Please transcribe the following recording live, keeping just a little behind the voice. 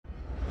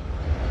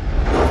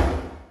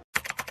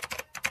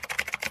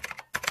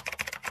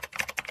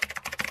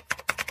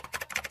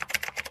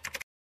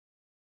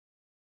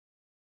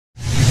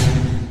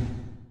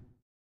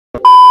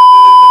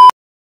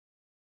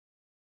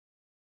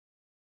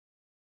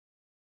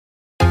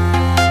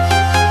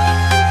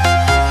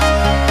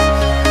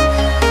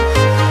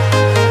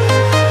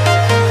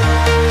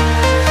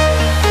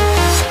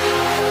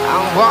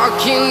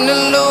walking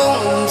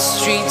alone, the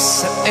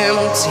streets are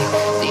empty.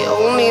 The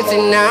only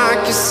thing I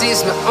can see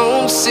is my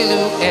own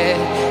silhouette.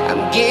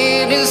 I'm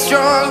getting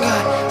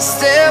stronger,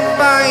 step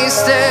by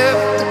step.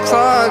 The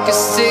clock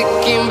is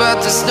ticking,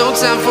 but there's no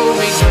time for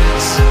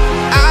regrets.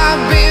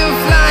 I've been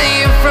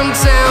flying from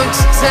town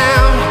to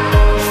town,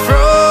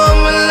 from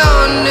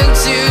London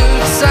to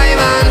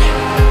Taiwan.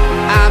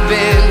 I've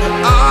been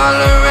all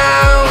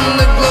around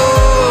the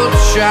globe,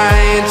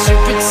 trying to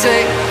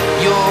protect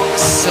your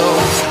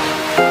soul.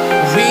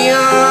 We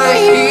are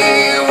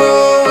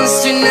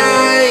heroes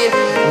tonight.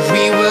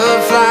 We will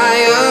fly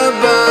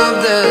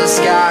above the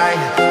sky.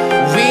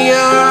 We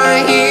are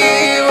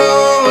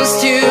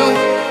heroes tonight.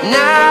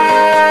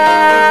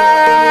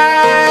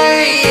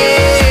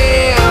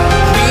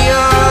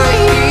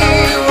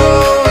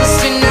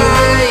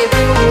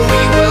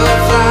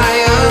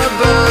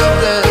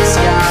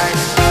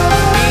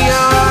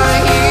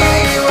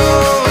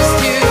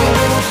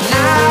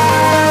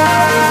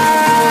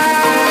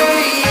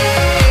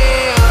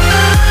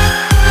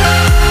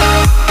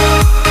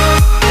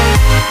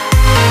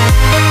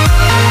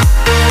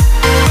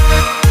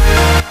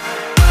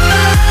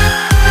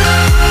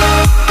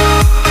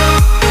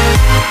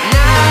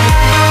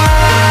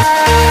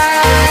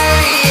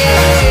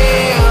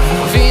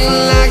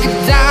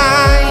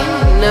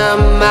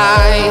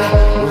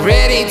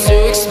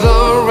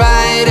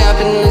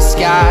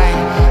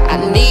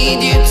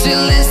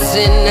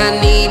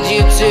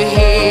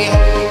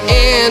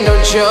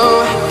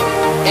 Show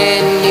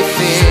any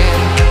fear.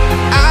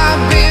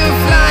 I've been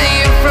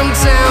flying from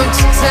town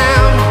to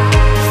town,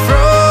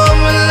 from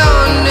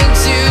London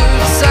to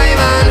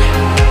Taiwan.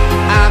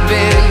 I've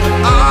been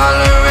all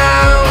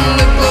around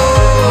the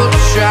globe,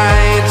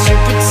 trying to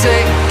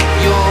protect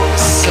your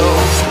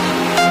soul.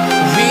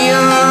 We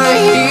are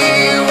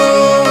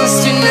heroes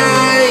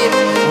tonight.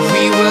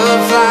 We will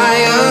fly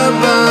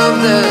above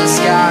the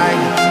sky.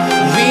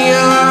 We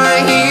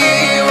are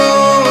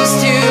heroes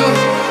tonight.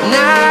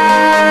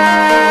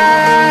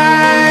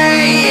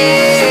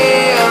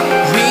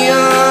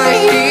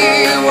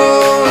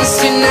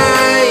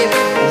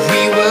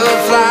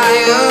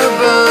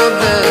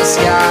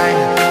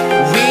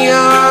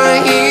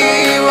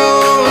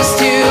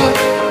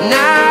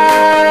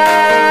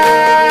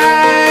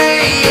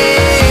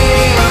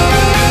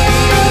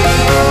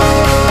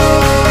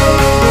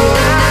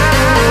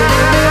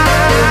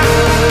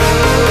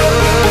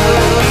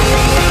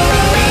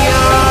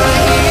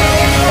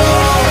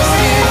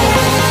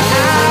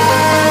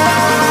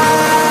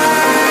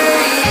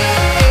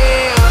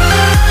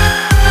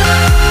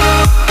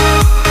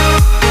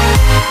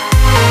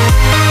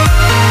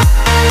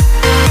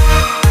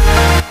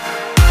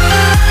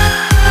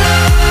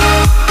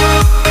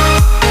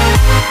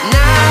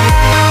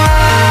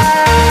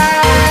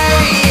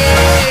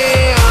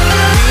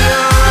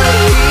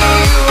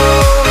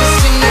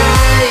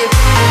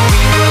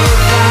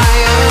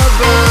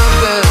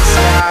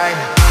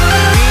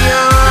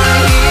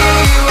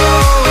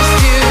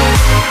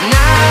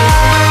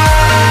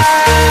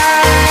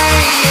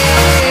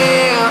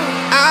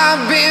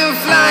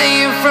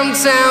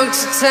 Town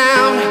to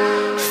town,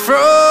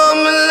 from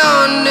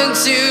London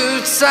to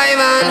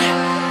Taiwan.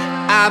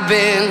 I've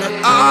been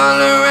all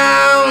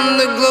around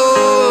the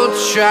globe,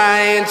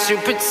 trying to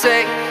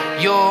protect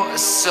your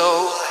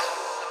soul.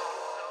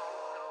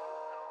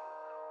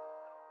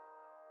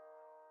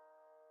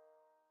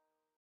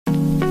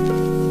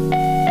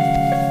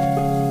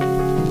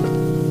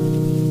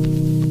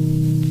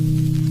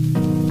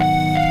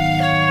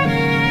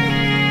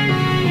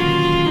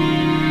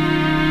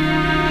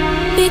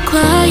 Be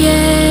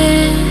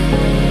quiet,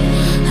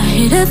 I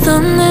hear the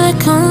thunder that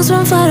comes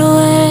from far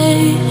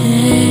away.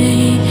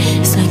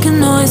 It's like a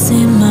noise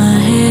in my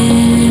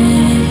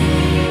head.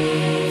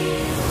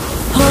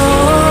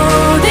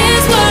 Oh,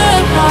 this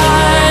world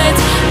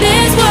hurts,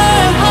 this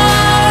world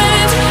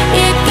hurts.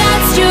 It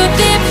cuts you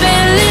deep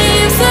and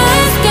leaves the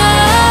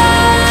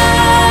sky.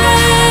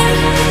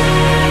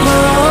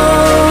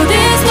 Oh,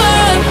 this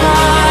world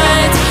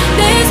hurts,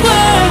 this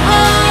world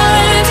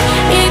hurts.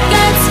 It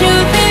cuts you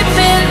deep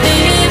and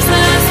leaves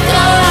the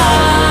sky.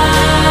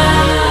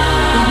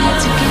 We need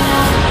to get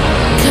out,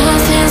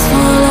 'cause things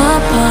fall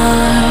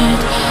apart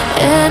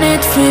and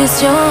it frees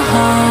your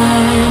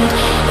heart.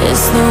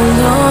 It's no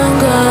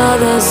longer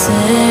the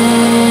same.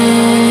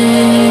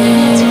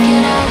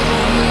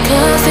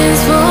 'Cause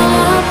things fall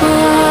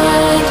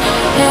apart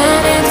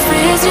and it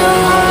frees your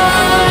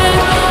heart.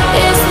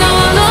 It's no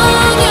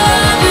longer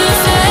the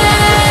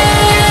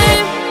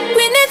same.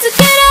 We need to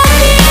get out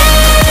of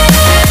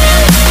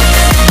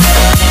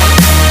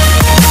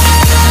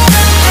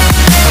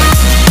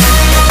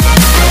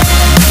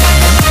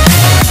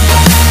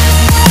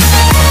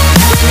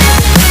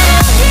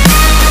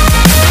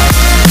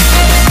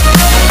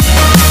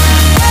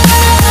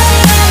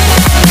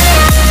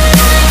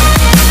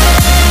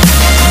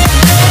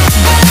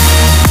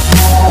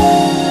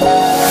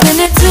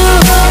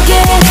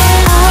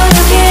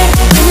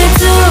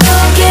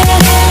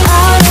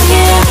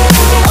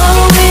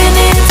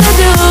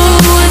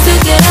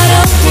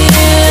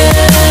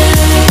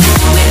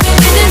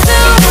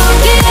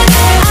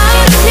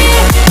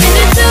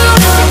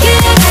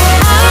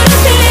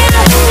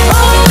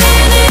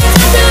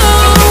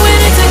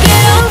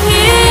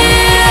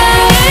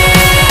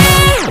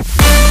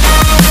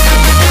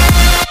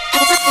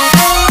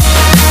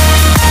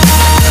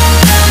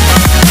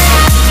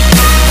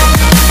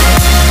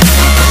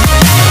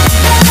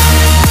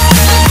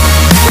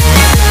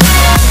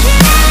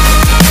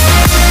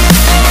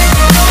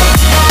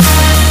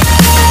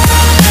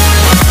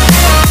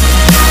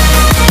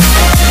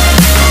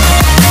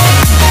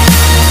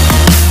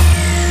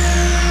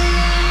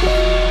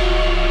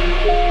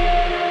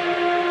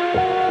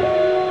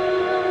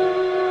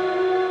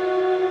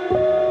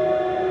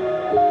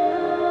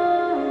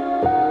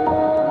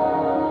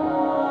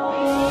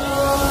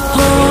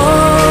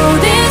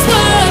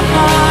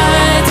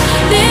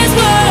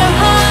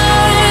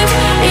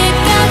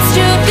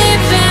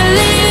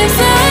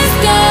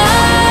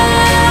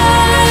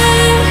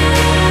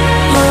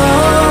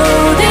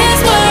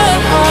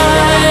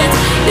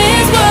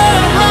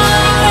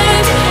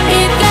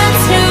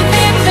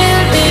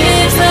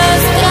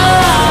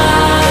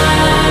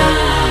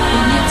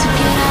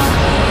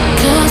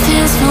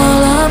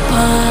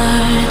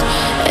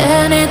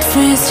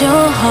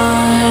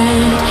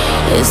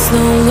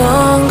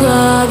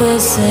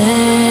say